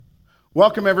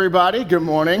Welcome, everybody. Good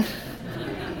morning.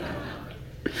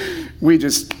 We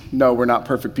just know we're not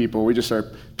perfect people. We just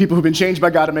are people who've been changed by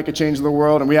God to make a change in the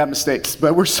world, and we have mistakes.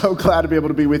 But we're so glad to be able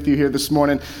to be with you here this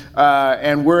morning,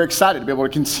 and we're excited to be able to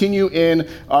continue in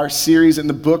our series in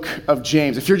the book of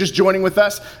James. If you're just joining with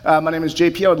us, my name is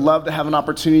JP. I would love to have an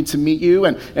opportunity to meet you,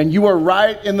 and you are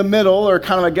right in the middle, or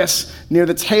kind of, I guess, near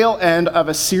the tail end of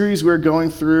a series we're going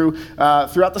through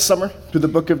throughout the summer through the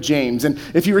book of James. And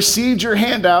if you received your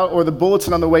handout or the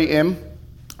bulletin on the way in,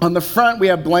 on the front, we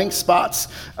have blank spots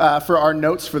for our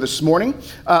notes for this morning.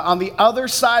 On the other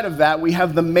side of that, we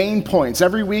have the main points.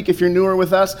 Every week, if you're newer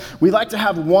with us, we like to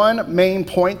have one main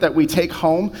point that we take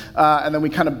home, and then we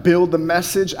kind of build the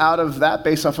message out of that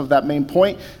based off of that main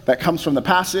point that comes from the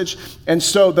passage. And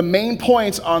so the main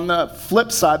points on the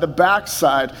flip side, the back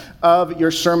side of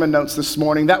your sermon notes this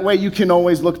morning. That way you can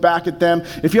always look back at them.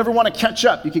 If you ever want to catch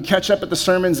up, you can catch up at the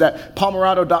sermons at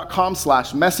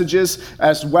palmerado.com/messages,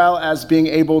 as well as being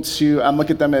able to look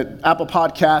at them at Apple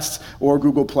Podcasts or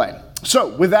Google Play.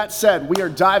 So with that said, we are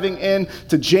diving in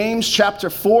to James chapter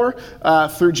 4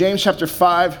 through James chapter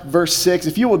 5, verse 6.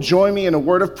 If you will join me in a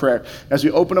word of prayer as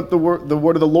we open up the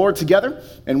word of the Lord together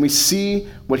and we see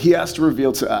what he has to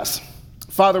reveal to us.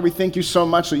 Father, we thank you so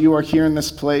much that you are here in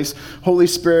this place. Holy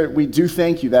Spirit, we do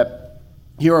thank you that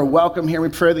you are welcome here. We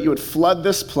pray that you would flood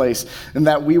this place and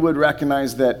that we would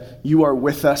recognize that you are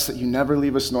with us, that you never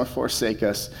leave us nor forsake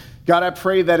us. God, I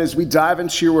pray that as we dive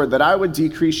into your word, that I would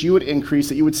decrease, you would increase,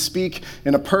 that you would speak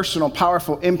in a personal,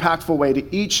 powerful, impactful way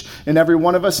to each and every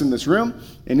one of us in this room,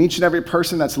 and each and every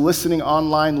person that's listening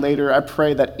online later. I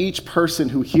pray that each person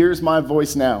who hears my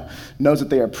voice now knows that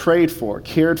they are prayed for,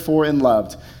 cared for, and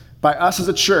loved by us as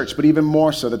a church, but even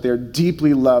more so that they're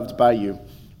deeply loved by you.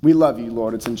 We love you,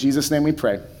 Lord. It's in Jesus' name we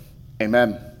pray.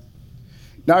 Amen.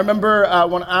 Now, I remember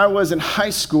when I was in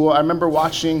high school, I remember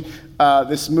watching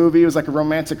this movie. It was like a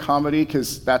romantic comedy,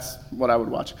 because that's what I would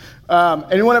watch.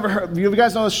 Anyone ever heard? You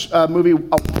guys know this movie, A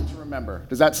Walk to Remember?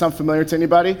 Does that sound familiar to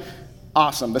anybody?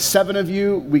 Awesome. The 7 of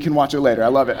you, we can watch it later. I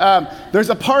love it. There's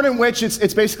a part in which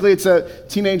it's basically a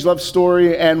teenage love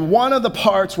story, and one of the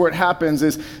parts where it happens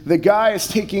is the guy is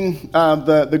taking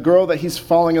the girl that he's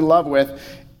falling in love with,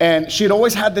 and she had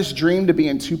always had this dream to be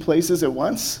in 2 places at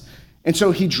once. And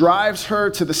so he drives her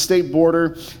to the state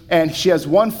border, and she has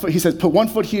 1 foot. He says, put 1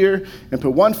 foot here and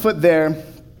put 1 foot there.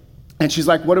 And she's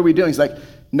like, what are we doing? He's like,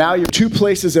 now you're 2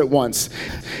 places at once.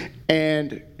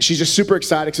 And she's just super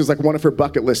excited because it was like one of her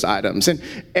bucket list items. And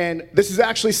this is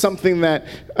actually something that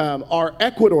our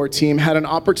Ecuador team had an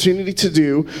opportunity to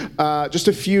do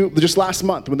just last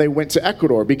month when they went to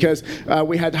Ecuador, because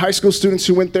we had high school students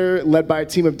who went there, led by a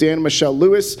team of Dan and Michelle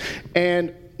Lewis.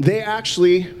 And they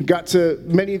actually got to,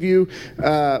 many of you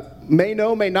may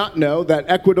know, may not know, that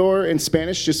Ecuador in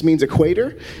Spanish just means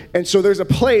equator. And so there's a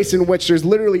place in which there's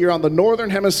literally, you're on the northern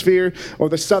hemisphere or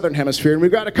the southern hemisphere. And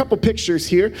we've got a couple pictures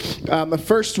here. The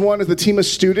first one is the team of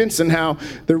students and how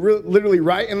they're literally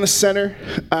right in the center.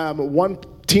 One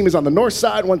team is on the north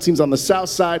side, one team's on the south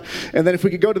side. And then if we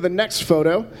could go to the next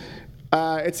photo,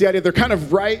 it's the idea they're kind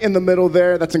of right in the middle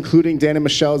there. That's including Dan and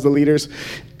Michelle as the leaders.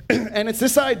 And it's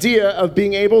this idea of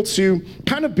being able to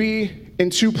kind of be in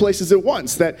 2 places at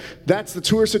once. That's the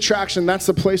tourist attraction. That's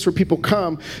the place where people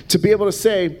come to be able to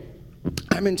say,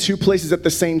 I'm in 2 places at the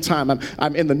same time.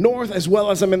 I'm in the north as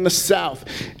well as I'm in the south.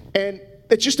 And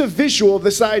it's just a visual of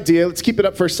this idea. Let's keep it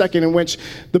up for a second, in which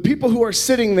the people who are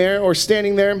sitting there or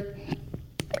standing there,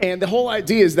 and the whole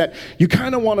idea is that you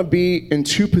kind of want to be in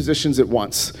 2 positions at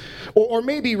once. Or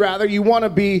maybe rather, you want to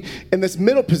be in this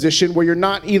middle position where you're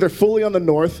not either fully on the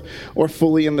north or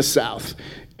fully in the south.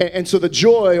 And so the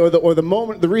joy or the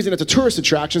moment, the reason it's a tourist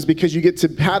attraction is because you get to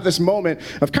have this moment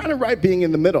of kind of right being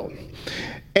in the middle.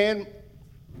 And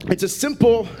it's a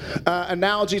simple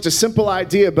analogy, it's a simple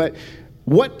idea, but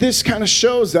what this kind of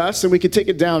shows us, and we can take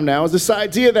it down now, is this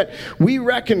idea that we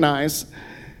recognize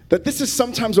that this is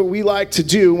sometimes what we like to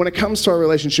do when it comes to our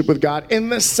relationship with God, in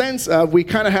the sense of we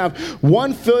kind of have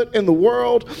 1 foot in the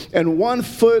world and 1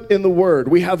 foot in the Word.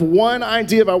 We have one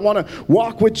idea of I want to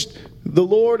walk with the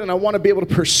Lord and I want to be able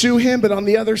to pursue Him, but on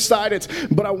the other side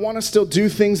but I want to still do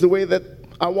things the way that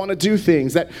I want to do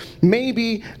things. That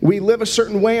maybe we live a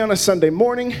certain way on a Sunday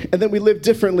morning and then we live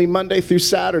differently Monday through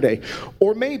Saturday.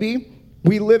 Or maybe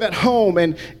we live at home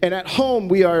and at home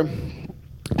we are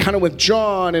kind of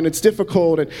withdrawn and it's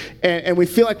difficult and we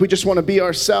feel like we just want to be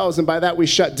ourselves, and by that we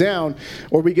shut down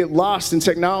or we get lost in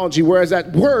technology. Whereas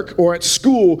at work or at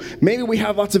school, maybe we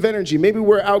have lots of energy, maybe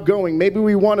we're outgoing, maybe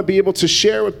we want to be able to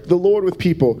share with the Lord with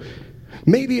people.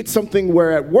 Maybe it's something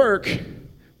where at work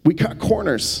we cut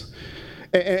corners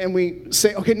And we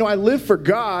say, okay, no, I live for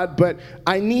God, but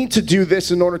I need to do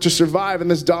this in order to survive in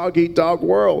this dog-eat-dog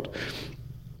world.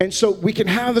 And so we can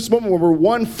have this moment where we're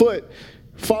 1 foot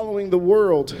following the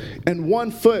world and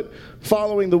 1 foot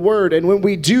following the word. And when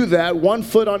we do that, 1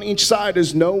 foot on each side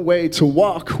is no way to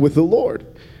walk with the Lord.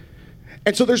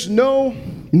 And so there's no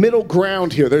middle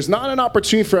ground here. There's not an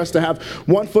opportunity for us to have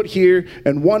 1 foot here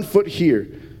and 1 foot here.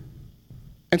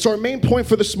 And so our main point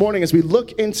for this morning as we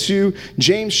look into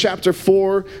James chapter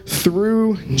 4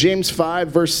 through James 5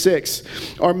 verse 6,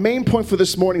 our main point for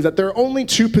this morning is that there are only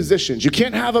 2 positions. You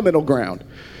can't have a middle ground.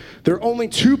 There are only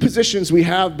 2 positions we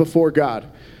have before God: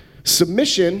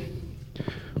 submission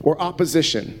or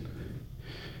opposition.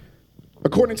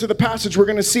 According to the passage, we're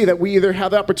going to see that we either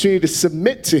have the opportunity to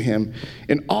submit to him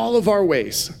in all of our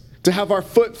ways, to have our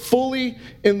foot fully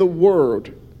in the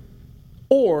word,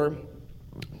 or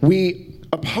we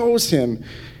oppose him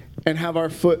and have our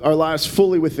lives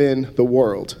fully within the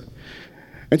world.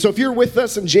 And so if you're with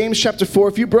us in James chapter 4,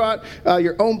 if you brought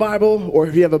your own Bible, or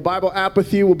if you have a Bible app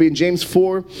with you, we'll be in James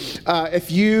 4.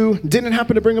 If you didn't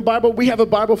happen to bring a Bible, we have a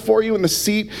Bible for you in the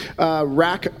seat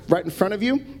rack right in front of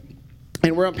you.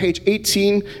 And we're on page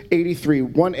 1883,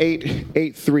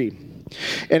 1883.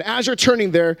 And as you're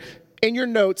turning there, in your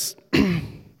notes,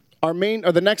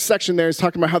 the next section there is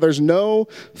talking about how there's no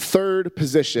third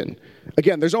position.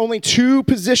 Again, there's only 2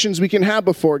 positions we can have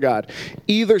before God: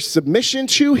 either submission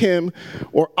to him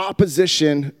or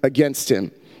opposition against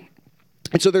him.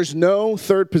 And so there's no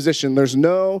third position. There's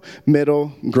no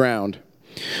middle ground.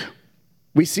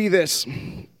 We see this.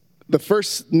 The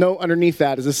first note underneath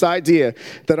that is this idea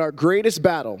that our greatest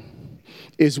battle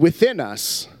is within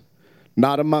us,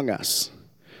 not among us.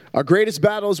 Our greatest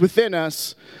battle is within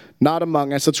us, not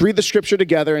among us. Let's read the scripture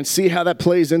together and see how that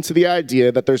plays into the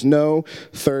idea that there's no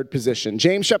third position.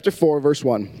 James chapter 4, verse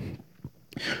 1.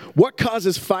 What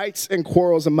causes fights and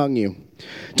quarrels among you?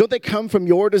 Don't they come from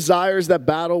your desires that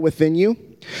battle within you?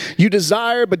 You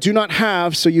desire but do not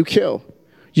have, so you kill.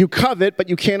 You covet, but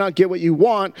you cannot get what you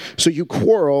want, so you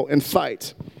quarrel and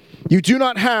fight. You do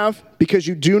not have because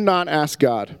you do not ask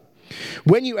God.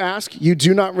 When you ask, you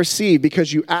do not receive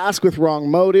because you ask with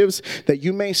wrong motives, that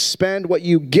you may spend what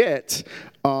you get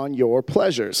on your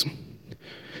pleasures.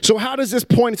 So how does this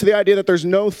point to the idea that there's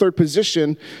no third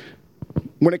position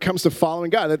when it comes to following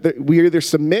God? That we either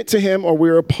submit to him or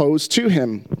we're opposed to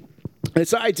him.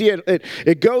 This idea,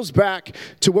 it goes back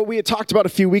to what we had talked about a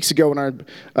few weeks ago in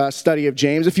our study of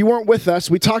James. If you weren't with us,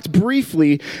 we talked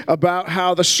briefly about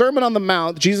how the Sermon on the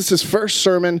Mount, Jesus' first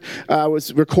sermon,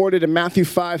 was recorded in Matthew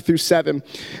 5 through 7.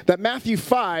 That Matthew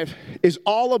 5 is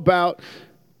all about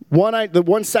the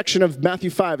one section of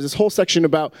Matthew 5 is this whole section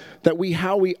about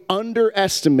how we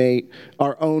underestimate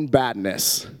our own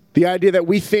badness. The idea that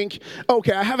we think,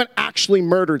 okay, I haven't actually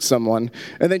murdered someone.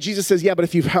 And then Jesus says, yeah, but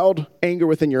if you've held anger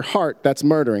within your heart, that's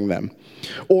murdering them.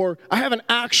 Or I haven't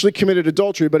actually committed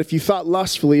adultery, but if you thought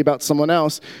lustfully about someone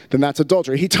else, then that's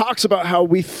adultery. He talks about how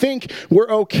we think we're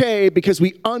okay because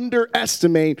we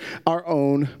underestimate our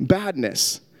own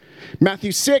badness.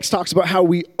 Matthew 6 talks about how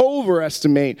we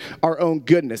overestimate our own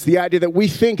goodness. The idea that we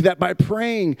think that by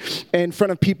praying in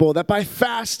front of people, that by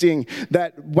fasting,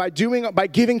 that by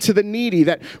giving to the needy,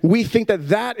 that we think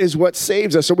that is what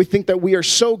saves us. Or we think that we are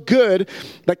so good,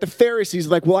 like the Pharisees,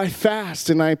 like, well, I fast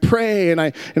and I pray and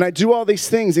I do all these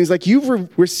things. And he's like,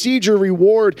 you've received your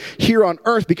reward here on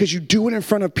earth because you do it in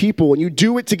front of people and you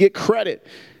do it to get credit.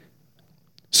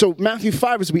 So Matthew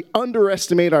 5 is we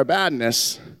underestimate our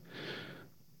badness.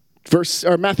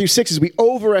 Matthew 6 is we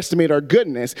overestimate our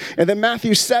goodness. And then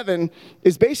Matthew 7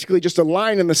 is basically just a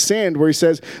line in the sand where he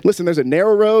says, listen, there's a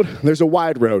narrow road, there's a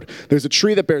wide road. There's a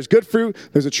tree that bears good fruit,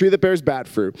 there's a tree that bears bad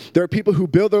fruit. There are people who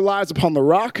build their lives upon the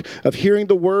rock of hearing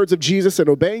the words of Jesus and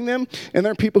obeying them, and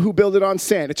there are people who build it on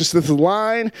sand. It's just this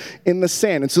line in the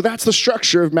sand. And so that's the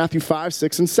structure of Matthew 5,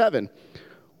 6, and 7.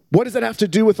 What does that have to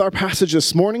do with our passage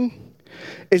this morning?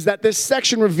 Is that this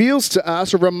section reveals to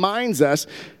us or reminds us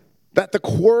that the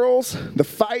quarrels, the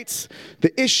fights,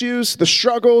 the issues, the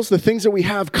struggles, the things that we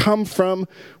have come from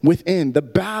within. The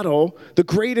battle, the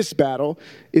greatest battle,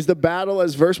 is the battle,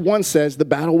 as verse 1 says, the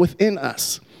battle within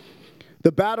us.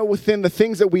 The battle within the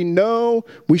things that we know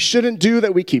we shouldn't do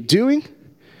that we keep doing.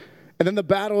 And then the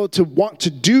battle to want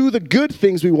to do the good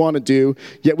things we want to do,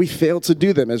 yet we fail to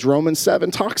do them, as Romans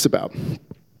 7 talks about.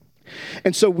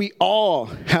 And so we all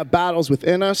have battles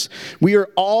within us. We are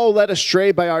all led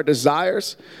astray by our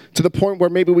desires to the point where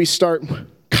maybe we start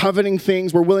coveting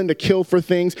things. We're willing to kill for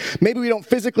things. Maybe we don't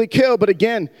physically kill, but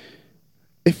again,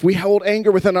 If we hold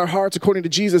anger within our hearts, according to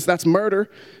Jesus, that's murder.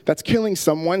 That's killing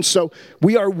someone. So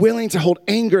we are willing to hold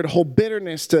anger, to hold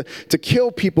bitterness, to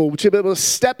kill people, to be able to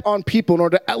step on people in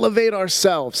order to elevate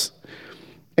ourselves.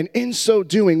 And in so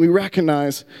doing, we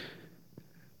recognize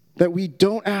that we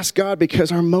don't ask God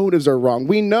because our motives are wrong.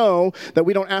 We know that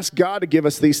we don't ask God to give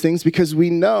us these things because we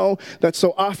know that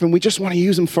so often we just want to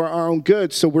use them for our own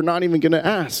good, so we're not even going to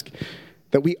ask.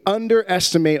 That we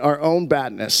underestimate our own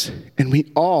badness, and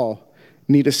we all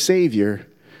need a Savior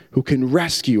who can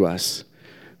rescue us,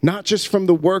 not just from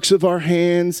the works of our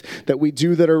hands that we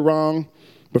do that are wrong,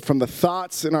 but from the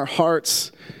thoughts in our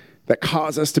hearts that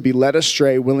cause us to be led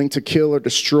astray, willing to kill or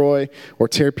destroy or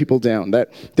tear people down.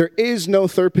 That there is no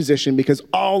third position because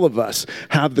all of us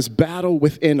have this battle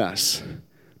within us,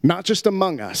 not just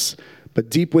among us, but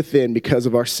deep within because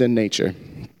of our sin nature.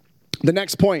 The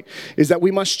next point is that we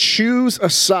must choose a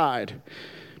side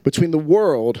between the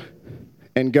world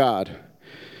and God.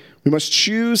 We must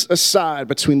choose a side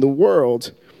between the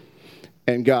world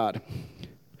and God.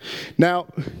 Now,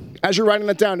 as you're writing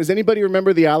that down, does anybody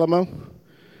remember the Alamo?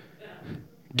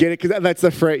 Get it? Because that's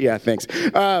the phrase. Yeah, thanks.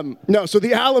 No, so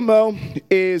the Alamo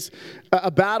is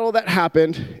a battle that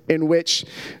happened in which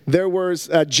there was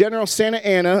General Santa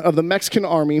Anna of the Mexican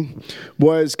army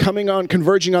was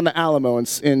converging on the Alamo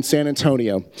in San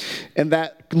Antonio. And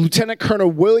that Lieutenant Colonel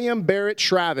William Barrett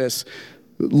Travis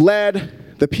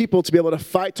led the people to be able to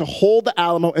fight to hold the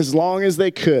Alamo as long as they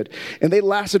could. And they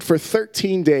lasted for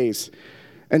 13 days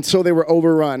until they were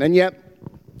overrun. And yet,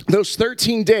 those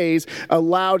 13 days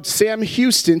allowed Sam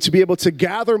Houston to be able to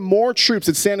gather more troops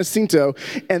at San Jacinto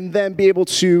and then be able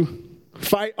to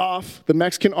fight off the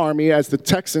Mexican army as the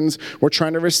Texans were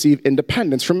trying to receive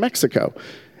independence from Mexico.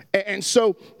 And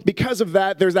so because of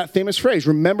that, there's that famous phrase,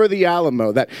 remember the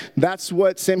Alamo. That's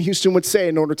what Sam Houston would say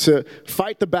in order to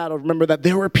fight the battle. Remember that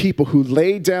there were people who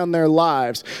laid down their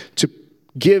lives to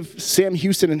give Sam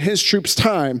Houston and his troops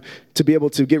time to be able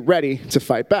to get ready to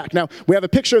fight back. Now, we have a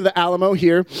picture of the Alamo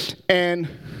here, and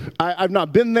I've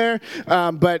not been there,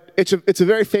 but it's a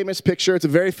very famous picture. It's a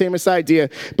very famous idea.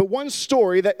 But one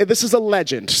story, this is a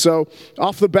legend. So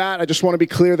off the bat, I just want to be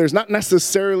clear, there's not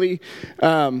necessarily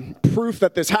proof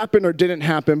that this happened or didn't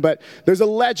happen, but there's a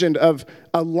legend of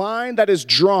a line that is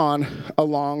drawn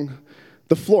along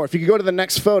the floor. If you could go to the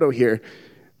next photo here.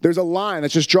 There's a line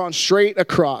that's just drawn straight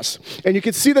across. And you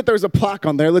can see that there's a plaque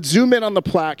on there. Let's zoom in on the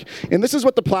plaque. And this is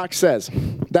what the plaque says.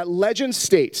 That legend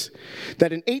states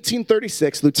that in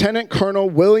 1836, Lieutenant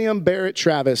Colonel William Barrett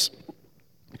Travis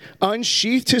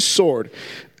unsheathed his sword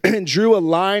and drew a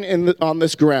line on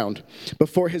this ground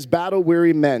before his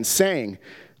battle-weary men, saying,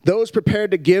 "Those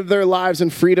prepared to give their lives in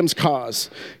freedom's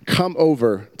cause, come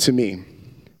over to me."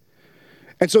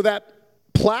 And so that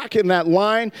plaque in that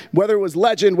line, whether it was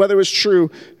legend, whether it was true,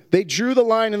 they drew the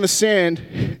line in the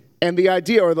sand and the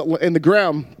idea, or in the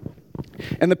ground,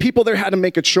 and the people there had to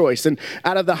make a choice. And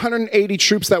out of the 180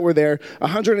 troops that were there,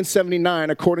 179,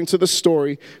 according to the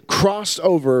story, crossed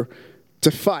over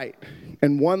to fight,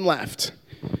 and one left.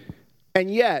 And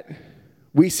yet,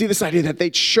 we see this idea that they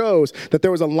chose, that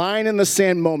there was a line in the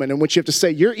sand moment in which you have to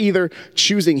say, you're either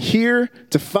choosing here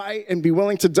to fight and be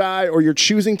willing to die, or you're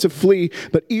choosing to flee.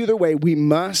 But either way, we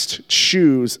must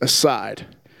choose a side.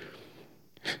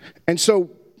 And so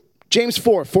James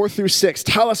 4:4-6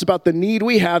 tell us about the need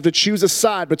we have to choose a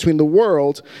side between the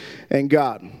world and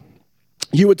God.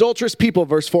 You adulterous people,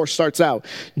 verse 4 starts out,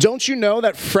 don't you know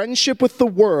that friendship with the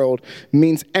world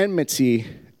means enmity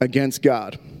against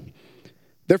God?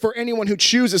 Therefore, anyone who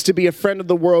chooses to be a friend of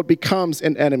the world becomes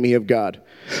an enemy of God.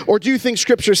 Or do you think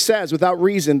Scripture says without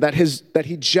reason that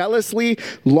he jealously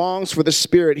longs for the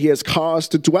Spirit he has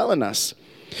caused to dwell in us?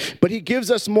 But he gives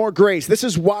us more grace. This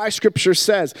is why Scripture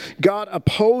says God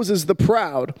opposes the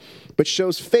proud, but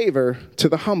shows favor to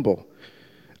the humble.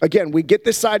 Again, we get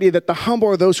this idea that the humble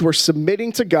are those who are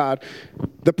submitting to God.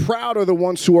 The proud are the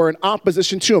ones who are in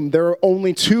opposition to him. There are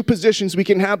only two positions we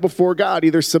can have before God,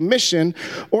 either submission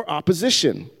or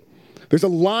opposition. There's a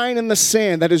line in the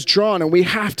sand that is drawn, and we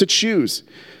have to choose.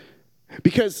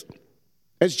 Because,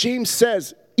 as James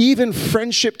says, even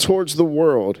friendship towards the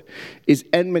world is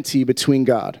enmity between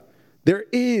God. There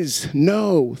is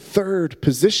no third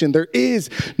position. There is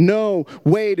no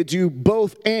way to do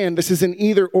both and. This is an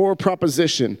either or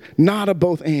proposition, not a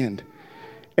both and.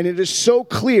 And it is so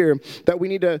clear that we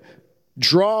need to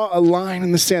draw a line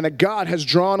in the sand, that God has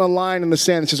drawn a line in the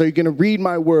sand that says, are you going to read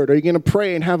my word? Are you going to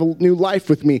pray and have a new life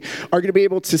with me? Are you going to be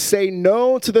able to say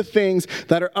no to the things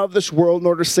that are of this world in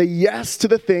order to say yes to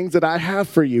the things that I have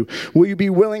for you? Will you be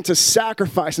willing to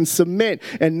sacrifice and submit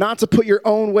and not to put your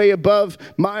own way above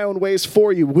my own ways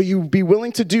for you? Will you be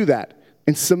willing to do that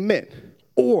and submit?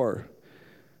 Or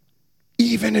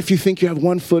even if you think you have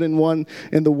one foot in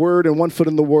the Word and one foot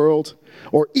in the world,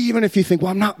 or even if you think,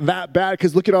 well, I'm not that bad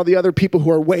because look at all the other people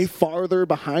who are way farther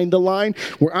behind the line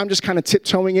where I'm just kind of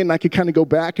tiptoeing in and I could kind of go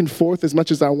back and forth as much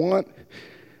as I want.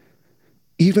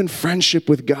 Even friendship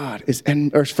with God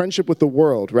or friendship with the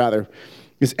world, rather,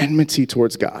 is enmity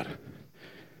towards God.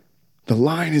 The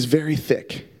line is very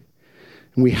thick,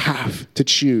 and we have to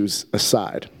choose a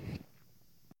side.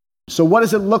 So what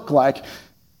does it look like?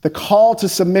 The call to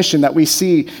submission that we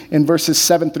see in verses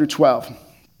 7 through 12.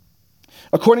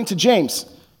 According to James,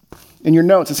 in your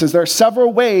notes, it says there are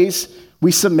several ways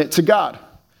we submit to God.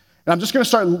 And I'm just going to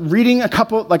start reading a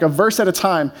verse at a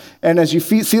time. And as you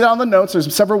see that on the notes,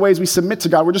 there's several ways we submit to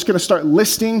God. We're just going to start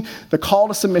listing the call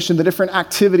to submission, the different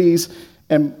activities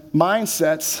and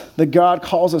mindsets that God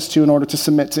calls us to in order to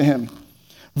submit to him.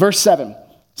 Verse 7,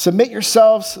 submit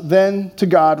yourselves then to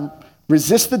God,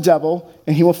 resist the devil,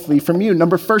 and he will flee from you.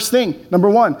 Number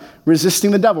one,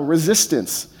 resisting the devil,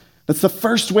 resistance. That's the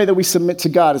first way that we submit to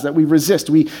God, is that we resist.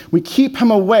 We keep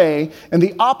him away, and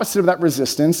the opposite of that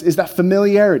resistance is that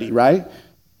familiarity, right?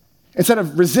 Instead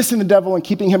of resisting the devil and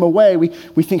keeping him away, we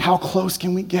think, how close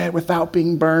can we get without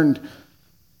being burned?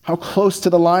 How close to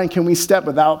the line can we step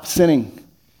without sinning?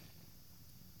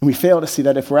 And we fail to see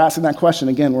that if we're asking that question,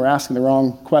 again, we're asking the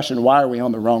wrong question. Why are we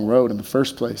on the wrong road in the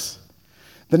first place?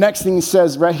 The next thing he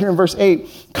says right here in verse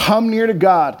 8, come near to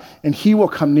God and he will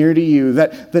come near to you.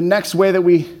 That the next way that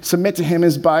we submit to him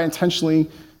is by intentionally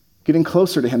getting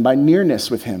closer to him, by nearness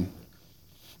with him.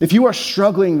 If you are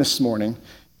struggling this morning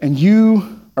and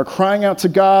you are crying out to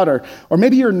God, or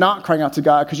maybe you're not crying out to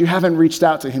God because you haven't reached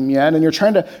out to him yet, and you're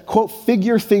trying to, quote,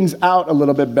 figure things out a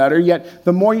little bit better, yet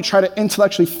the more you try to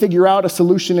intellectually figure out a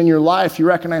solution in your life, you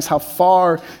recognize how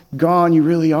far gone you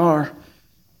really are.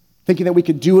 Thinking that we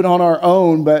could do it on our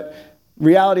own, but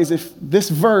reality is if this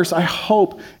verse, I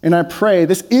hope and I pray,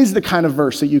 this is the kind of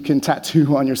verse that you can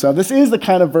tattoo on yourself. This is the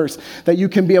kind of verse that you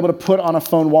can be able to put on a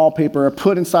phone wallpaper or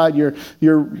put inside your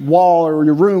wall or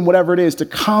your room, whatever it is, to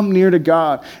come near to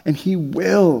God, and he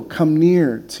will come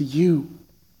near to you.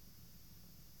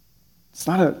 It's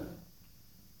not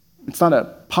a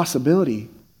possibility.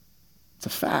 It's a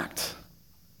fact.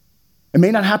 It may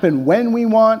not happen when we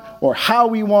want or how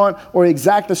we want or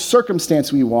exact the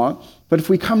circumstance we want, but if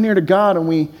we come near to God and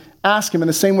we ask him in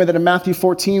the same way that in Matthew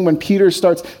 14, when Peter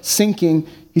starts sinking,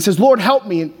 he says, Lord, help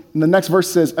me. And the next verse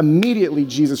says, immediately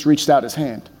Jesus reached out his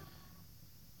hand.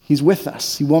 He's with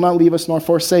us. He will not leave us nor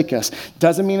forsake us.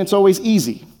 Doesn't mean it's always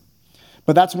easy,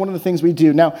 but that's one of the things we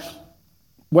do. Now,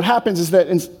 what happens is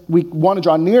that we want to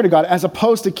draw near to God as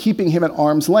opposed to keeping him at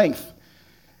arm's length.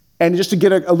 And just to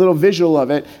get a little visual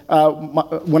of it,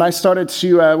 when I started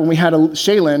when we had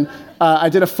Shaylin, I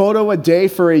did a photo a day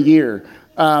for a year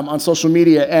on social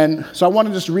media. And so I wanted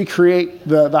to just recreate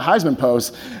the Heisman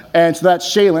pose. And so that's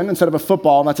Shaylin instead of a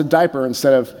football, and that's a diaper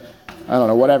instead of, I don't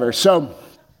know, whatever. So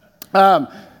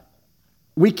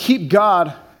we keep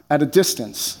God at a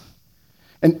distance.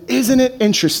 And isn't it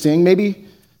interesting, maybe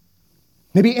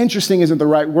interesting isn't the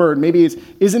right word.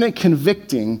 Isn't it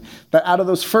convicting that out of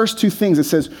those first two things, it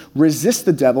says, resist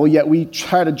the devil, yet we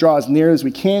try to draw as near as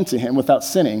we can to him without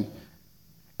sinning.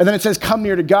 And then it says, come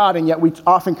near to God, and yet we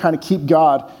often kind of keep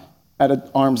God at an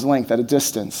arm's length, at a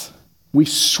distance. We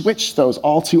switch those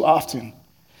all too often.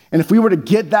 And if we were to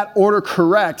get that order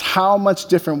correct, how much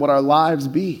different would our lives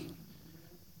be?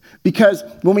 Because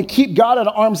when we keep God at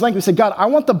arm's length, we say, God, I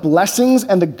want the blessings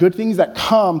and the good things that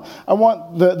come. I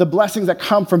want the blessings that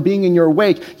come from being in your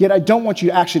wake, yet I don't want you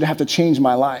actually to have to change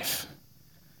my life.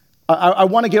 I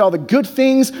want to get all the good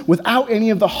things without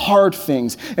any of the hard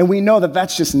things. And we know that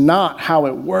that's just not how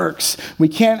it works. We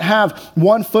can't have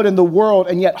one foot in the world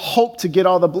and yet hope to get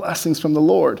all the blessings from the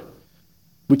Lord.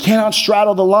 We cannot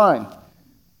straddle the line.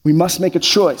 We must make a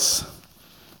choice.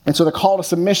 And so the call to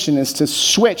submission is to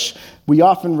switch. We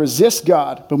often resist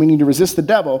God, but we need to resist the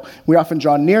devil. We often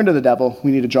draw near to the devil.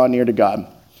 We need to draw near to God.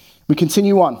 We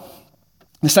continue on.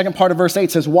 The second part of verse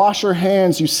 8 says, wash your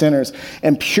hands, you sinners,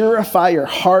 and purify your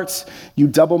hearts, you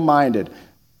double-minded.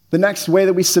 The next way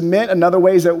that we submit, another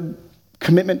way is that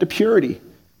commitment to purity.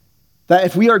 That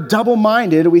if we are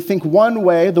double-minded, we think one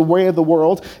way, the way of the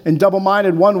world, and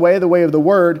double-minded one way, the way of the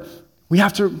word, we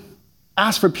have to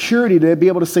ask for purity to be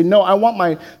able to say, no, I want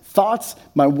my thoughts,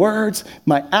 my words,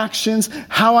 my actions,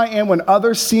 how I am when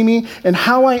others see me, and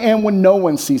how I am when no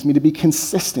one sees me, to be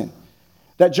consistent.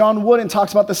 That John Wooden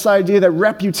talks about this idea that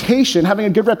reputation, having a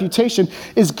good reputation,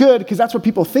 is good because that's what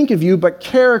people think of you, but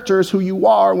character is who you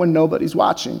are when nobody's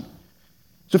watching.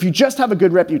 So if you just have a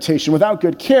good reputation without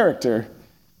good character,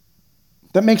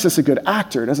 that makes us a good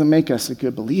actor. It doesn't make us a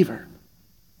good believer.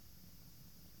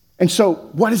 And so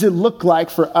what does it look like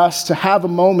for us to have a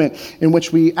moment in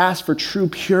which we ask for true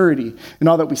purity in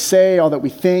all that we say, all that we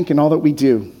think, and all that we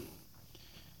do,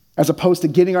 as opposed to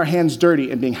getting our hands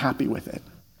dirty and being happy with it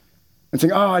and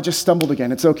saying, oh, I just stumbled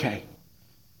again, it's okay.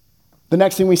 The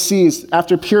next thing we see is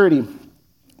after purity,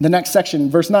 the next section,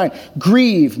 verse 9,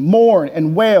 grieve, mourn,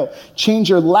 and wail. Change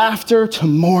your laughter to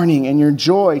mourning and your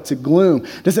joy to gloom.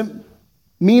 Does it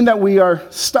mean that we are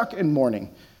stuck in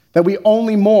mourning, that we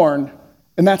only mourn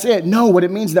and that's it? No, what it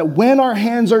means is that when our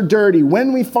hands are dirty,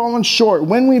 when we've fallen short,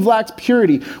 when we've lacked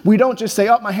purity, we don't just say,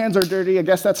 oh, my hands are dirty, I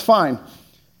guess that's fine.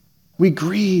 We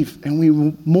grieve and we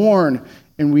mourn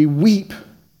and we weep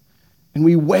and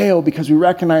we wail because we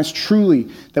recognize truly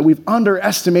that we've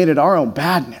underestimated our own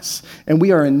badness and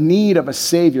we are in need of a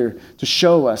Savior to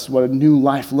show us what a new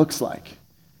life looks like.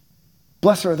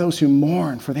 Blessed are those who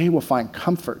mourn, for they will find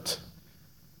comfort.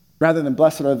 Rather than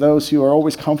blessed are those who are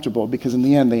always comfortable, because in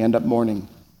the end they end up mourning.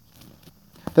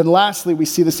 Then lastly, we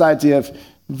see this idea of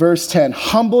verse 10,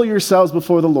 humble yourselves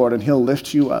before the Lord and he'll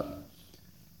lift you up.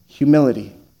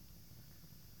 Humility.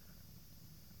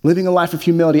 Living a life of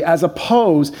humility as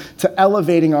opposed to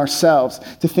elevating ourselves,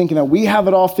 to thinking that we have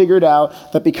it all figured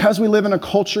out, that because we live in a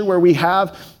culture where we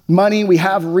have money, we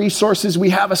have resources,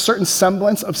 we have a certain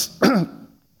semblance of,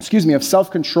 of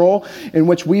self-control in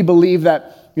which we believe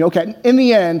that, okay, in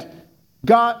the end,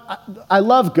 God, I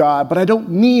love God, but I don't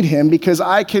need him because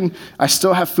I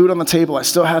still have food on the table. I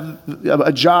still have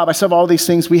a job. I still have all these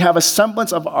things. We have a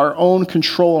semblance of our own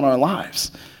control in our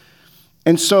lives.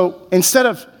 And so instead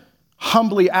of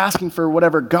humbly asking for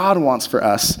whatever God wants for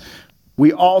us,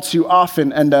 we all too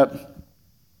often end up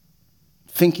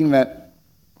thinking that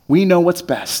we know what's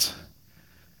best.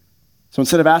 So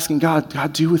instead of asking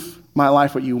God, do with my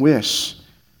life what you wish,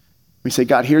 we say,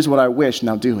 God, here's what I wish,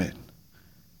 now do it.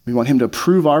 We want him to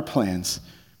approve our plans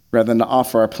rather than to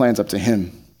offer our plans up to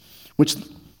him, which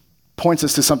points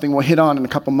us to something we'll hit on in a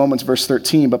couple moments, verse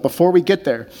 13. But before we get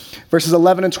there, verses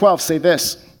 11 and 12 say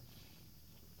this.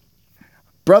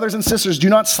 Brothers and sisters, do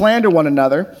not slander one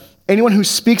another. Anyone who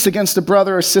speaks against a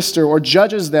brother or sister or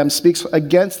judges them speaks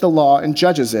against the law and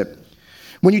judges it.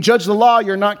 When you judge the law,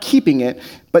 you're not keeping it,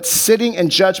 but sitting in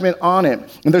judgment on it.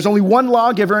 And there's only one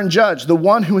lawgiver and judge, the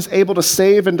one who is able to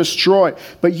save and destroy.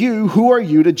 But you, who are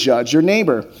you to judge your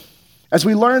neighbor? As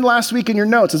we learned last week in your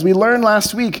notes,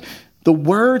 the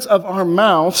words of our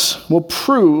mouths will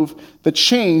prove the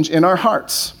change in our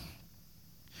hearts.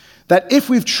 That if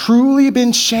we've truly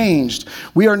been changed,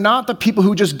 we are not the people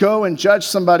who just go and judge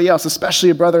somebody else,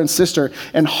 especially a brother and sister,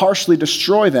 and harshly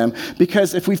destroy them.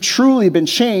 Because if we've truly been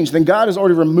changed, then God has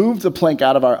already removed the plank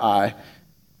out of our eye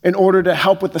in order to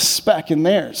help with the speck in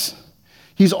theirs.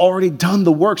 He's already done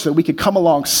the work so that we could come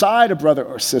alongside a brother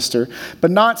or sister, but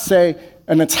not say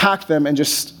and attack them and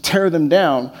just tear them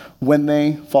down when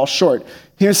they fall short.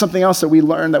 Here's something else that we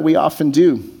learn that we often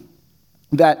do,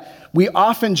 that we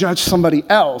often judge somebody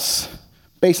else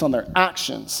based on their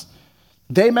actions.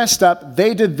 They messed up,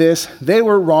 they did this, they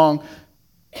were wrong,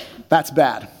 that's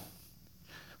bad.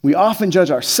 We often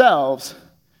judge ourselves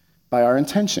by our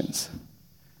intentions.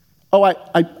 Oh,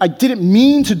 I didn't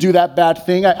mean to do that bad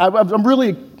thing. I'm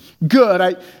really good.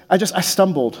 I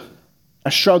stumbled. I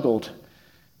struggled.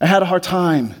 I had a hard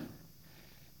time.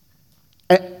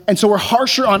 And so we're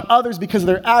harsher on others because of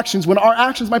their actions when our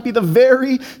actions might be the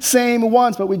very same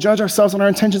ones, but we judge ourselves on our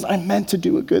intentions. I meant to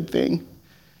do a good thing,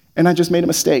 and I just made a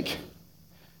mistake.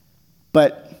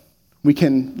 But we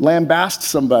can lambaste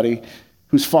somebody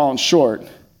who's fallen short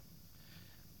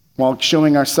while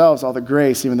showing ourselves all the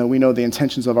grace, even though we know the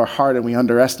intentions of our heart and we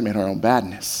underestimate our own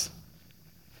badness.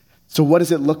 So what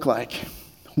does it look like?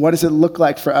 What does it look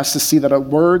like for us to see that our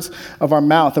words of our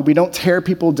mouth, that we don't tear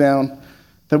people down,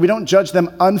 that we don't judge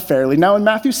them unfairly? Now in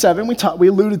Matthew 7, we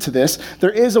alluded to this.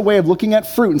 There is a way of looking at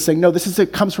fruit and saying, no,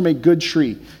 it comes from a good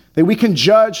tree. That we can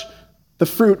judge the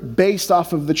fruit based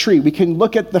off of the tree. We can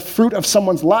look at the fruit of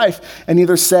someone's life and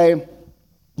either say,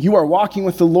 you are walking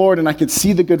with the Lord and I could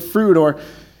see the good fruit, or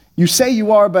you say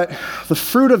you are, but the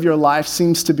fruit of your life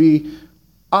seems to be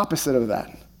opposite of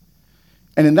that.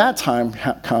 And in that time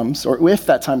comes, or if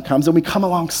that time comes, then we come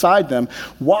alongside them,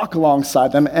 walk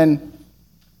alongside them, and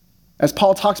as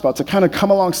Paul talks about, to kind of come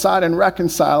alongside and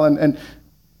reconcile and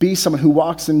be someone who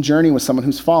walks in journey with someone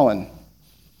who's fallen.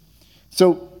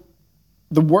 So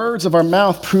the words of our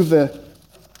mouth prove the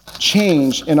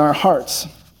change in our hearts.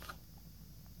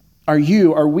 Are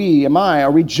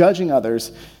we judging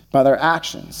others by their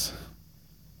actions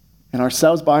and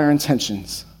ourselves by our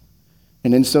intentions?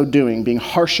 And in so doing, being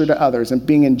harsher to others and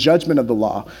being in judgment of the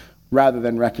law rather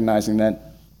than recognizing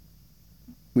that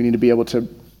we need to be able to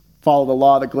follow the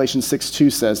law that Galatians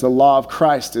 6:2 says. The law of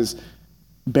Christ is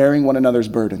bearing one another's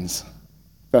burdens,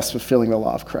 thus fulfilling the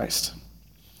law of Christ.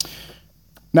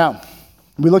 Now,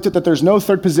 we looked at that there's no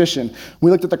third position.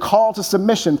 We looked at the call to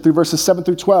submission through verses 7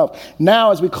 through 12.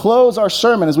 Now, as we close our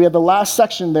sermon, as we have the last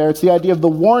section there, it's the idea of the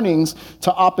warnings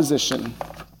to opposition.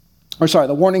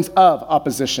 The warnings of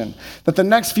opposition. That the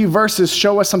next few verses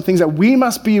show us some things that we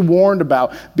must be warned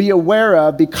about, be aware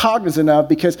of, be cognizant of,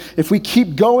 because if we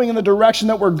keep going in the direction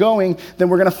that we're going, then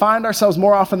we're going to find ourselves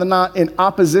more often than not in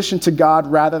opposition to God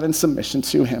rather than submission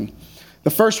to him. The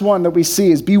first one that we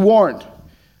see is be warned.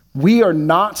 We are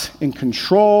not in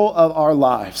control of our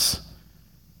lives.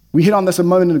 We hit on this a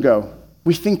moment ago.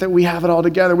 We think that we have it all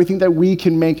together. We think that we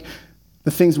can make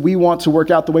the things we want to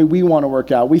work out the way we want to work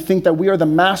out. We think that we are the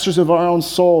masters of our own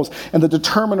souls and the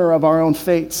determiner of our own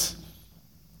fates.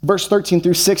 Verse 13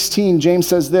 through 16, James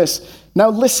says this, "Now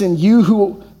listen, you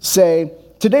who say,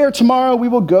 today or tomorrow we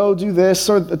will go do this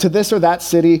or to this or that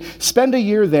city, spend a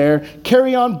year there,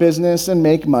 carry on business and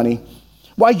make money.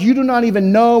 Why, you do not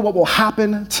even know what will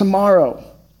happen tomorrow.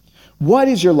 What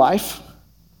is your life?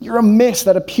 You're a mist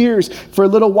that appears for a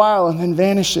little while and then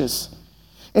vanishes.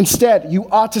 Instead, you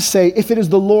ought to say, if it is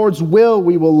the Lord's will,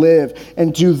 we will live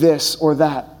and do this or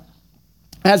that.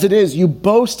 As it is, you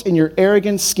boast in your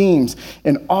arrogant schemes,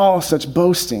 and all such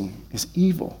boasting is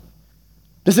evil."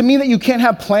 Does it mean that you can't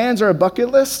have plans or a bucket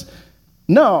list?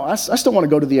 No, I still want to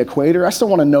go to the equator. I still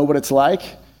want to know what it's like.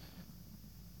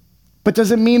 But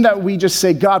does it mean that we just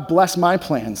say, God, bless my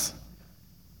plans?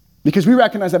 Because we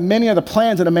recognize that many are the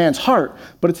plans in a man's heart,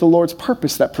 but it's the Lord's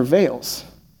purpose that prevails.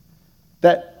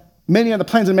 That many are the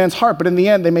plans in man's heart, but in the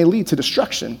end, they may lead to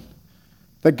destruction.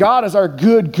 That God, as our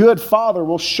good Father,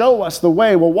 will show us the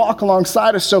way, will walk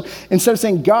alongside us. So instead of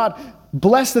saying, God,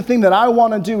 bless the thing that I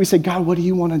want to do, we say, God, what do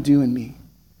you want to do in me?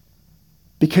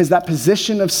 Because that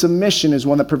position of submission is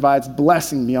one that provides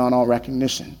blessing beyond all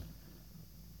recognition.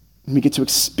 And we get to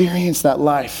experience that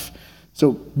life.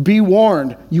 So be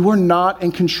warned, you are not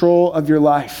in control of your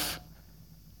life.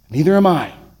 Neither am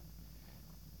I.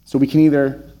 So we can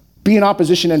either be in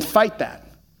opposition and fight that,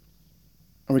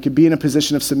 or we could be in a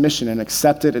position of submission and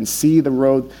accept it and see the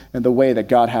road and the way that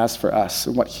God has for us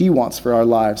and what he wants for our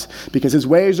lives. Because his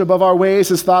ways are above our ways,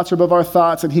 his thoughts are above our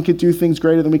thoughts, and he could do things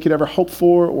greater than we could ever hope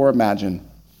for or imagine.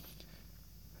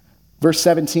 Verse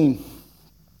 17,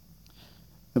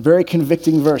 a very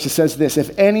convicting verse. It says this,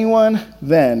 "If anyone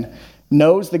then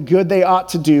knows the good they ought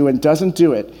to do and doesn't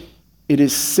do it, it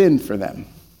is sin for them."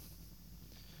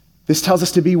 This tells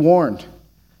us to be warned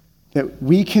that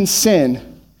we can sin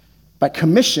by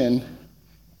commission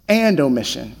and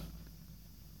omission.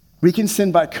 We can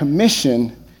sin by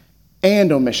commission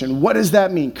and omission. What does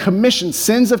that mean? Commission,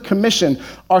 sins of commission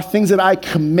are things that I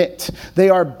commit. They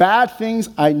are bad things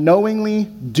I knowingly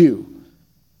do.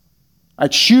 I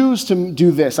choose to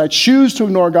do this. I choose to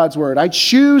ignore God's word. I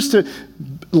choose to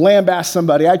lambaste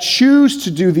somebody. I choose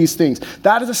to do these things.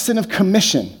 That is a sin of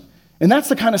commission. And that's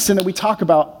the kind of sin that we talk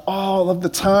about all of the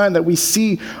time, that we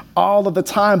see all of the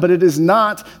time, but it is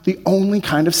not the only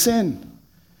kind of sin.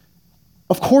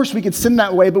 Of course, we could sin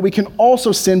that way, but we can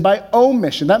also sin by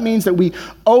omission. That means that we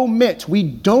omit, we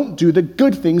don't do the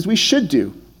good things we should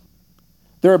do.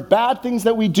 There are bad things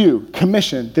that we do,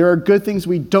 commission. There are good things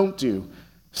we don't do,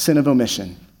 sin of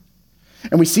omission.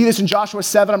 And we see this in Joshua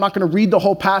 7. I'm not going to read the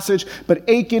whole passage, but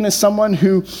Achan is someone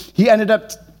who, he ended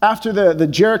up, after the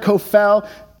Jericho fell,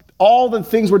 all the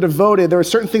things were devoted. There were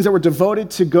certain things that were devoted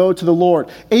to go to the Lord.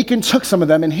 Achan took some of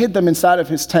them and hid them inside of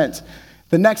his tent.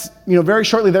 The next, very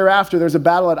shortly thereafter, there's a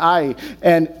battle at Ai,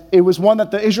 and it was one that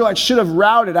the Israelites should have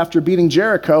routed after beating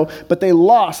Jericho, but they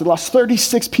lost. They lost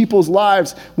 36 people's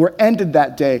lives were ended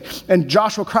that day. And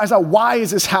Joshua cries out, "Why is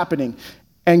this happening?"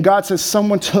 And God says,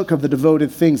 "Someone took of the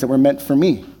devoted things that were meant for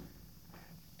me."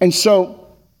 And so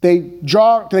they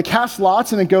cast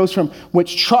lots, and it goes from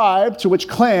which tribe to which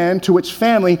clan to which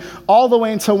family, all the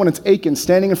way until when it's Achan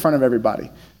standing in front of everybody.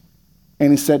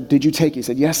 And he said, "Did you take it?" He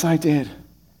said, "Yes, I did."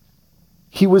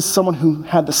 He was someone who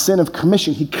had the sin of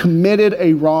commission. He committed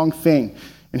a wrong thing,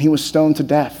 and he was stoned to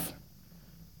death.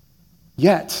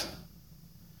 Yet,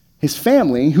 his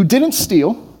family, who didn't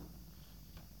steal,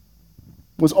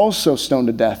 was also stoned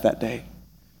to death that day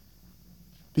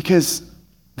because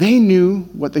they knew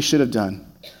what they should have done.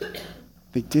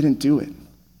 They didn't do it.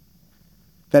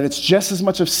 That it's just as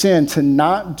much of sin to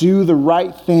not do the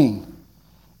right thing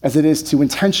as it is to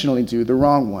intentionally do the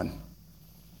wrong one.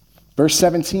 Verse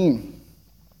 17,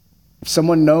 if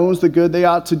someone knows the good they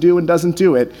ought to do and doesn't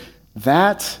do it,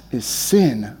 that is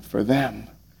sin for them.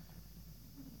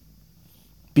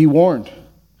 Be warned.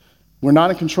 We're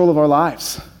not in control of our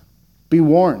lives. Be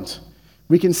warned.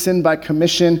 We can sin by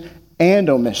commission and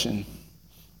omission.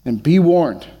 And be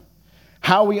warned.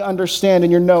 How we understand,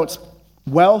 in your notes,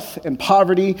 wealth and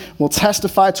poverty will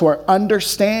testify to our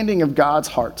understanding of God's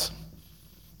heart.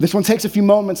 This one takes a few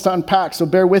moments to unpack, so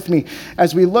bear with me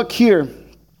as we look here,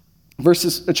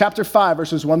 chapter 5,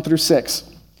 verses 1 through 6.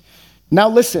 Now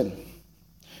listen,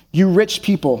 you rich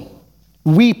people,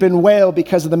 weep and wail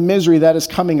because of the misery that is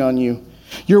coming on you.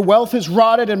 Your wealth is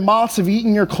rotted and moths have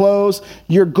eaten your clothes.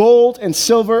 Your gold and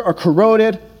silver are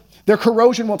corroded. Their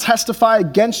corrosion will testify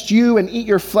against you and eat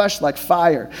your flesh like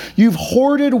fire. You've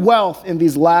hoarded wealth in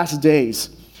these last days.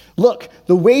 Look,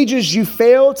 the wages you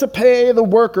failed to pay the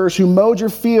workers who mowed your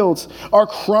fields are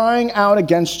crying out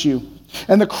against you.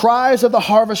 And the cries of the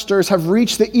harvesters have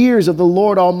reached the ears of the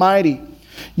Lord Almighty.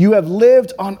 You have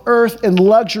lived on earth in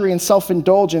luxury and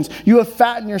self-indulgence. You have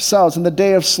fattened yourselves in the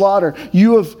day of slaughter.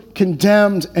 You have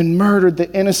condemned and murdered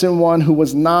the innocent one who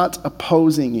was not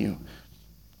opposing you.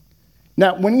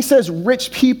 Now, when he says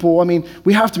rich people, I mean,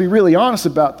 we have to be really honest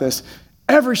about this.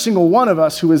 Every single one of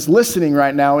us who is listening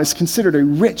right now is considered a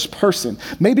rich person.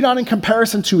 Maybe not in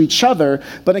comparison to each other,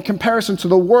 but in comparison to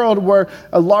the world where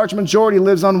a large majority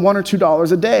lives on $1 or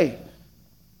 $2 a day.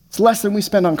 It's less than we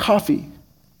spend on coffee.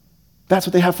 That's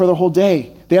what they have for their whole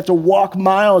day. They have to walk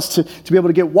miles to be able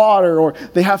to get water, or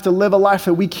they have to live a life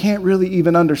that we can't really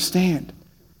even understand.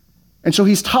 And so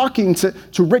he's talking to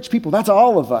rich people. That's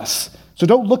all of us. So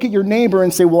don't look at your neighbor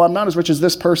and say, well, I'm not as rich as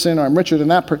this person, or I'm richer than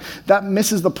that person. That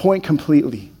misses the point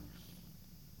completely.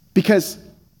 Because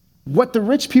what the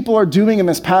rich people are doing in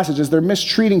this passage is they're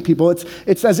mistreating people.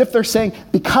 It's as if they're saying,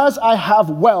 because I have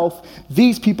wealth,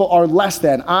 these people are less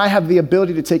than. I have the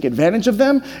ability to take advantage of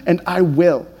them, and I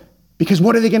will. Because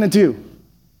what are they going to do?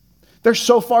 They're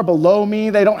so far below me.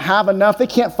 They don't have enough. They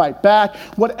can't fight back.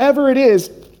 Whatever it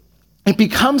is, it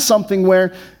becomes something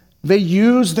where they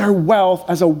use their wealth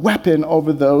as a weapon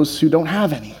over those who don't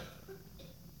have any.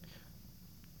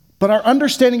 But our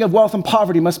understanding of wealth and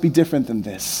poverty must be different than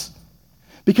this.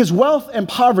 Because wealth and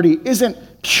poverty isn't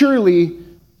purely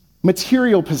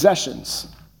material possessions.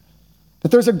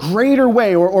 That there's a greater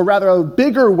way, or rather a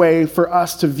bigger way for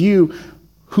us to view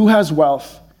who has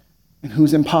wealth and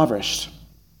who's impoverished.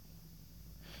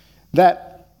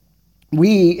 That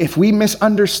if we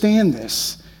misunderstand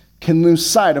this, can lose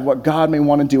sight of what God may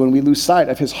want to do, and we lose sight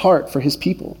of his heart for his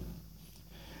people.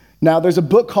 Now, there's a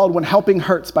book called When Helping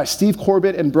Hurts by Steve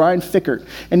Corbett and Brian Fikkert,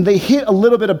 and they hit a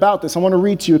little bit about this. I want to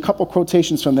read to you a couple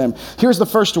quotations from them. Here's the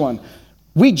first one.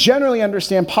 We generally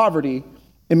understand poverty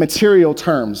in material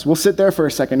terms. We'll sit there for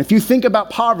a second. If you think about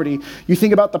poverty, you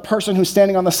think about the person who's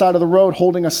standing on the side of the road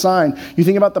holding a sign. You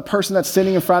think about the person that's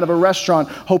sitting in front of a restaurant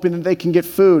hoping that they can get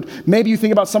food. Maybe you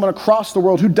think about someone across the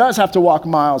world who does have to walk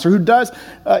miles, or who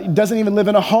doesn't even live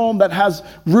in a home that has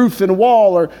roof and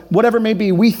wall, or whatever it may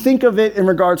be. We think of it in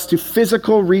regards to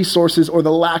physical resources or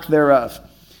the lack thereof.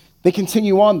 They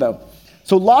continue on though.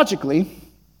 So logically,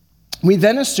 we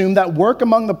then assume that work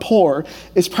among the poor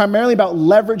is primarily about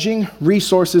leveraging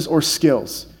resources or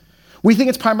skills. We think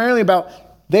it's primarily about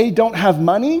they don't have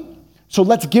money, so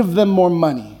let's give them more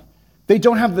money. They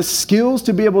don't have the skills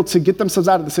to be able to get themselves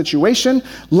out of the situation.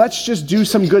 Let's just do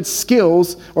some good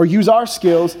skills or use our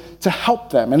skills to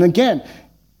help them. And again,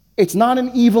 it's not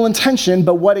an evil intention,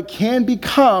 but what it can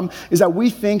become is that we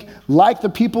think, like the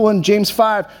people in James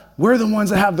 5, we're the ones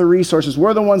that have the resources.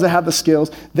 We're the ones that have the skills.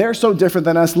 They're so different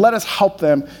than us. Let us help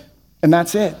them, and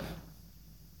that's it.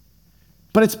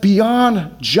 But it's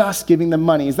beyond just giving them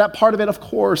money. Is that part of it? Of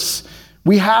course.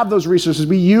 We have those resources.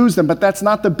 We use them, but that's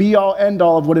not the be-all,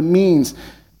 end-all of what it means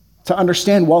to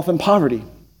understand wealth and poverty.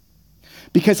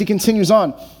 Because he continues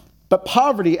on, but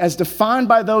poverty, as defined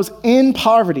by those in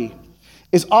poverty,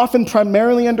 is often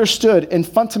primarily understood in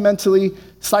fundamentally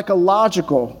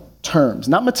psychological terms,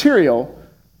 not material.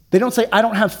 They don't say, I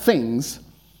don't have things.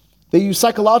 They use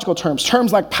psychological terms.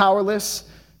 Terms like powerless,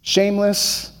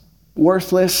 shameless,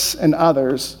 worthless, and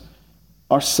others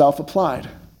are self-applied.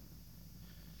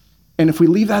 And if we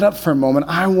leave that up for a moment,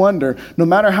 I wonder, no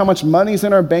matter how much money's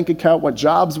in our bank account, what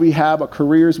jobs we have, what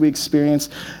careers we experience,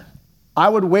 I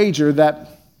would wager that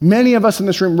many of us in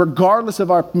this room, regardless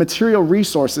of our material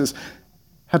resources,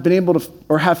 have been able to,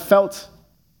 or have felt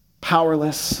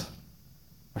powerless,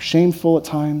 or shameful at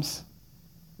times,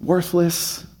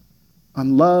 worthless,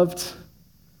 unloved,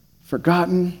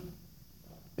 forgotten,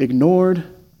 ignored.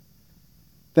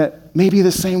 That maybe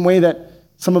the same way that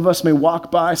some of us may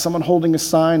walk by someone holding a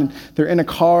sign and they're in a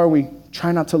car, we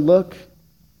try not to look.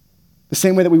 The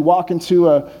same way that we walk into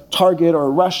a Target or a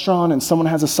restaurant and someone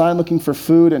has a sign looking for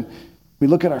food and we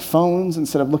look at our phones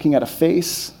instead of looking at a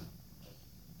face.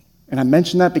 And I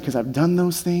mention that because I've done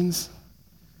those things.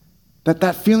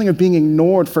 That feeling of being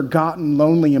ignored, forgotten,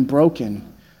 lonely, and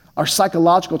broken our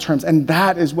psychological terms, and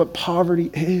that is what poverty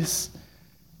is.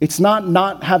 It's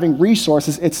not having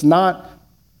resources. It's not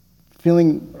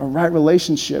feeling a right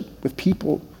relationship with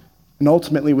people and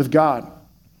ultimately with God.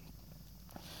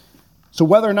 So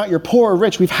whether or not you're poor or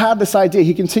rich, we've had this idea.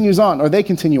 He continues on, or they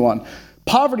continue on.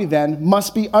 Poverty then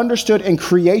must be understood in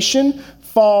creation,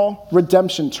 fall,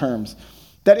 redemption terms.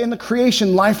 That in the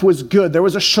creation, life was good. There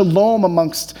was a shalom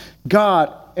amongst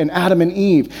God and Adam and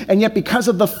Eve. And yet because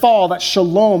of the fall, that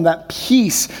shalom, that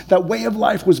peace, that way of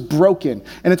life was broken.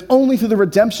 And it's only through the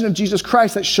redemption of Jesus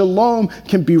Christ that shalom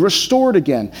can be restored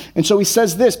again. And so he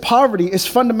says this, poverty is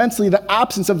fundamentally the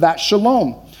absence of that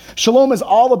shalom. Shalom is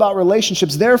all about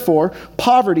relationships. Therefore,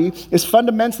 poverty is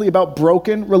fundamentally about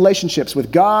broken relationships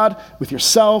with God, with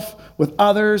yourself, with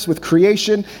others, with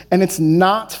creation, and it's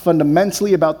not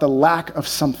fundamentally about the lack of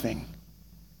something.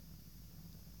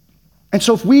 And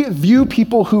so if we view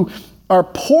people who are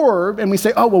poor and we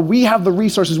say, oh, well, we have the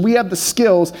resources, we have the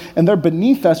skills, and they're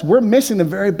beneath us, we're missing the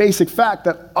very basic fact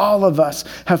that all of us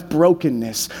have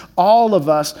brokenness. All of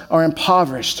us are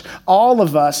impoverished. All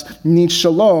of us need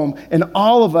shalom, and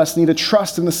all of us need a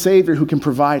trust in the Savior who can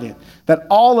provide it. That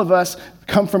all of us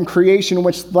come from creation in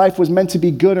which life was meant to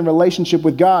be good in relationship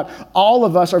with God. All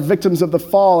of us are victims of the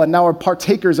fall and now are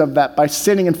partakers of that by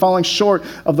sinning and falling short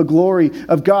of the glory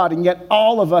of God. And yet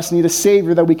all of us need a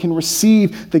Savior that we can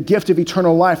receive the gift of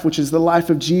eternal life, which is the life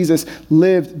of Jesus,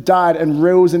 lived, died, and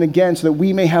rose again so that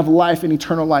we may have life and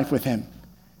eternal life with him.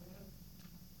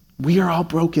 We are all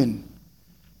broken.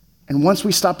 And once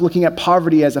we stop looking at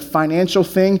poverty as a financial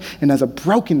thing and as a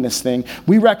brokenness thing,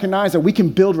 we recognize that we can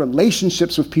build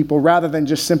relationships with people rather than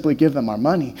just simply give them our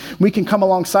money. We can come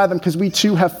alongside them because we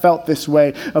too have felt this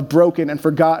way of broken and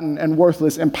forgotten and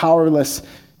worthless and powerless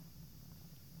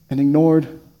and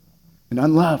ignored and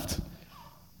unloved.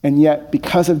 And yet,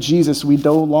 because of Jesus, we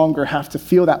no longer have to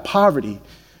feel that poverty.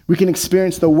 We can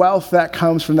experience the wealth that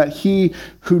comes from that he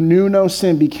who knew no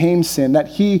sin became sin, that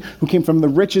he who came from the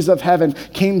riches of heaven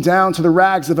came down to the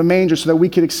rags of a manger so that we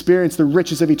could experience the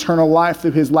riches of eternal life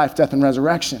through his life, death, and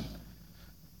resurrection.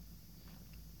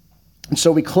 And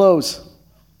so we close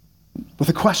with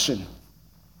a question.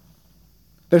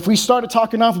 That if we started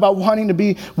talking enough about wanting to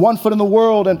be 1 foot in the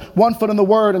world and 1 foot in the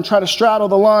word and try to straddle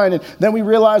the line, and then we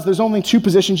realize there's only two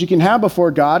positions you can have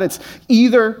before God. It's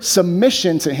either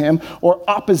submission to him or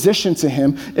opposition to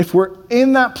him. If we're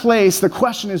in that place, the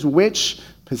question is, which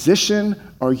position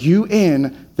are you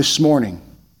in this morning?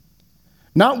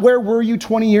 Not where were you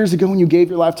 20 years ago when you gave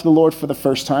your life to the Lord for the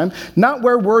first time. Not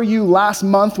where were you last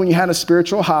month when you had a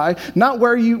spiritual high. Not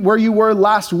where you were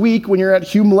last week when you're at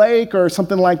Hume Lake or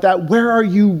something like that. Where are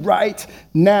you right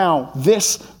now,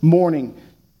 this morning?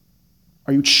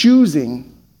 Are you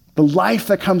choosing the life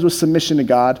that comes with submission to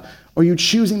God, or are you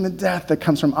choosing the death that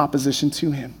comes from opposition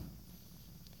to him?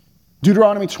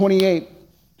 Deuteronomy 28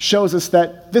 shows us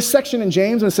that this section in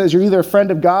James, when it says you're either a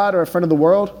friend of God or a friend of the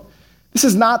world, this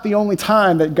is not the only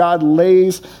time that God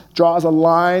draws a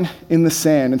line in the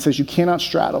sand and says you cannot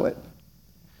straddle it.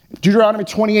 Deuteronomy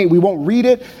 28, we won't read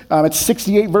it. It's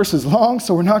 68 verses long,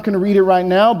 so we're not going to read it right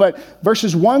now. But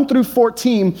verses 1 through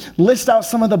 14 list out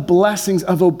some of the blessings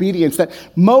of obedience. That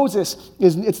Moses,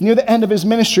 it's near the end of his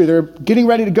ministry. They're getting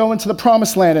ready to go into the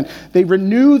promised land, and they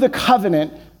renew the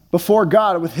covenant before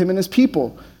God with him and his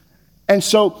people. And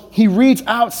so he reads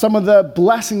out some of the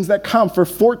blessings that come for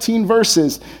 14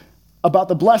 verses about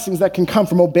the blessings that can come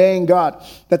from obeying God.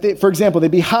 That they, for example, they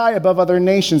be high above other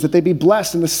nations, that they be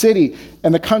blessed in the city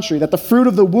and the country, that the fruit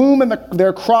of the womb and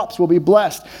their crops will be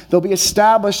blessed. They'll be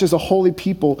established as a holy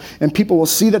people, and people will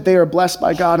see that they are blessed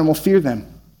by God and will fear them.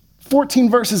 14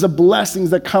 verses of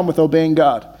blessings that come with obeying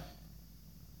God.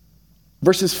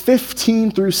 Verses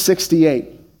 15 through 68.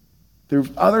 There are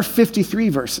other 53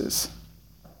 verses.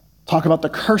 Talk about the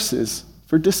curses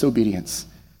for disobedience.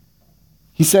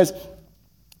 He says,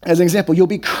 as an example, you'll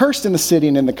be cursed in the city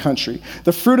and in the country.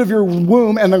 The fruit of your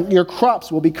womb and your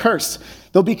crops will be cursed.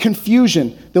 There'll be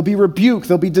confusion. There'll be rebuke.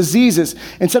 There'll be diseases.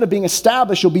 Instead of being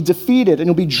established, you'll be defeated and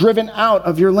you'll be driven out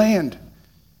of your land.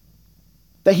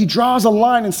 That he draws a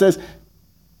line and says,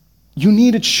 you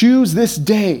need to choose this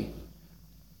day.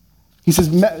 He says,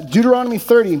 Deuteronomy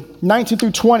 30, 19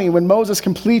 through 20, when Moses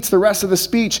completes the rest of the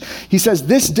speech, he says,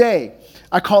 this day,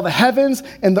 I call the heavens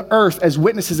and the earth as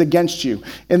witnesses against you.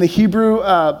 In the Hebrew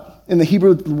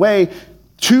way,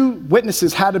 two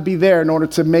witnesses had to be there in order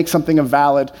to make something a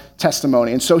valid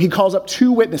testimony. And so he calls up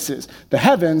two witnesses, the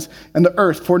heavens and the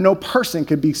earth, for no person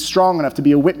could be strong enough to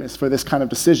be a witness for this kind of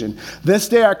decision. This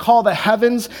day I call the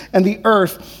heavens and the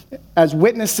earth as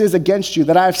witnesses against you,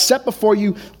 that I have set before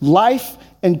you life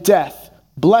and death,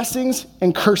 blessings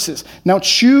and curses. Now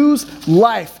choose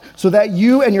life so that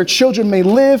you and your children may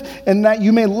live and that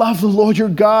you may love the Lord your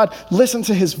God, listen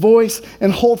to his voice,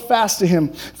 and hold fast to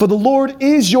him. For the Lord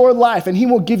is your life, and he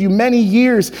will give you many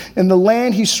years in the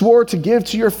land he swore to give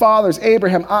to your fathers,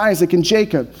 Abraham, Isaac, and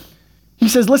Jacob. He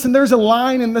says, listen, there's a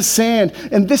line in the sand,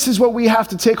 and this is what we have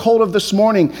to take hold of this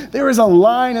morning. There is a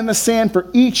line in the sand for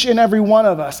each and every one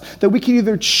of us that we can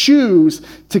either choose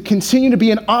to continue to be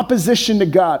in opposition to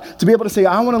God, to be able to say,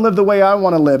 I want to live the way I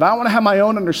want to live. I want to have my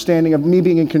own understanding of me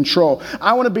being in control.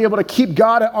 I want to be able to keep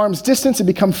God at arm's distance and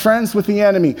become friends with the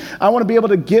enemy. I want to be able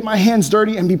to get my hands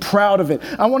dirty and be proud of it.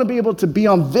 I want to be able to be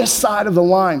on this side of the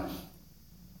line.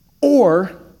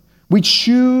 Or we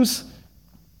choose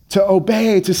to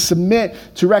obey, to submit,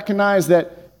 to recognize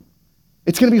that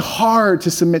it's going to be hard to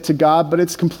submit to God, but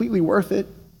it's completely worth it.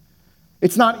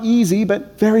 It's not easy,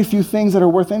 but very few things that are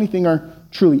worth anything are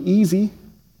truly easy.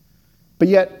 But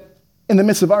yet, in the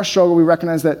midst of our struggle, we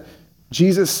recognize that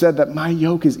Jesus said that my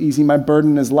yoke is easy, my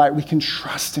burden is light. We can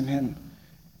trust in him.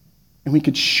 And we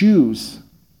could choose,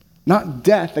 not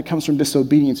death that comes from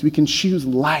disobedience, we can choose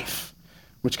life,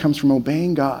 which comes from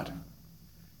obeying God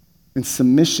in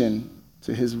submission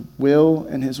to his will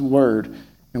and his word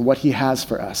and what he has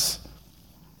for us.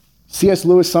 C.S.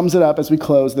 Lewis sums it up as we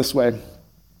close this way,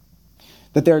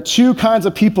 that there are two kinds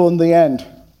of people in the end.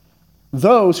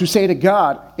 Those who say to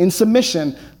God in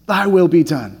submission, thy will be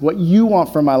done. What you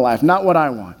want for my life, not what I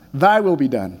want. Thy will be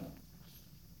done.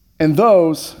 And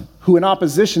those who in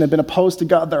opposition have been opposed to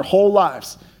God their whole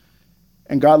lives.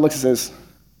 And God looks and says,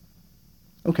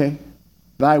 okay,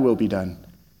 thy will be done.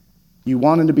 You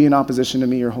wanted to be in opposition to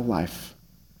me your whole life.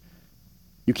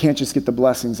 You can't just get the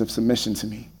blessings of submission to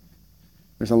me.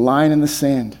 There's a line in the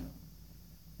sand,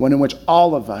 one in which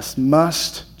all of us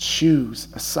must choose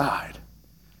a side.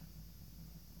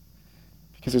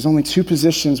 Because there's only two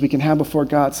positions we can have before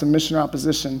God, submission or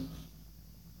opposition.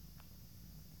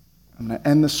 I'm going to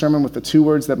end the sermon with the two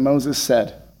words that Moses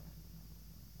said.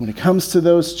 When it comes to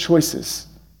those choices,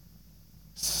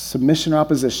 submission or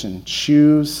opposition,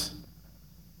 choose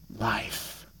life.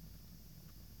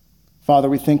 Father,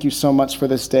 we thank you so much for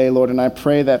this day, Lord, and I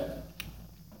pray that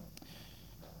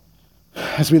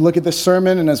as we look at this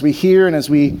sermon and as we hear and as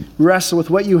we wrestle with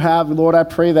what you have, Lord, I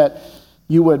pray that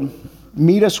you would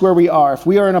meet us where we are. If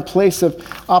we are in a place of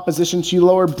opposition to you,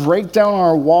 Lord, break down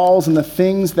our walls and the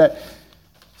things that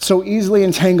so easily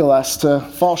entangle us to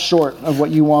fall short of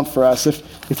what you want for us.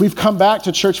 If we've come back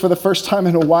to church for the first time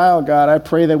in a while, God, I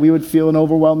pray that we would feel an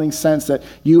overwhelming sense that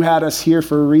you had us here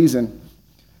for a reason.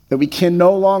 That we can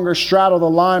no longer straddle the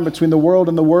line between the world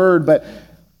and the word, but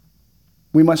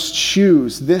we must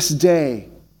choose this day.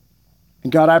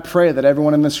 And God, I pray that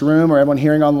everyone in this room or everyone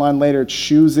hearing online later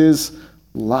chooses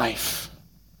life.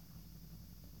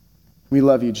 We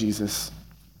love you, Jesus.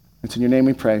 It's in your name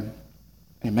we pray.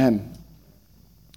 Amen.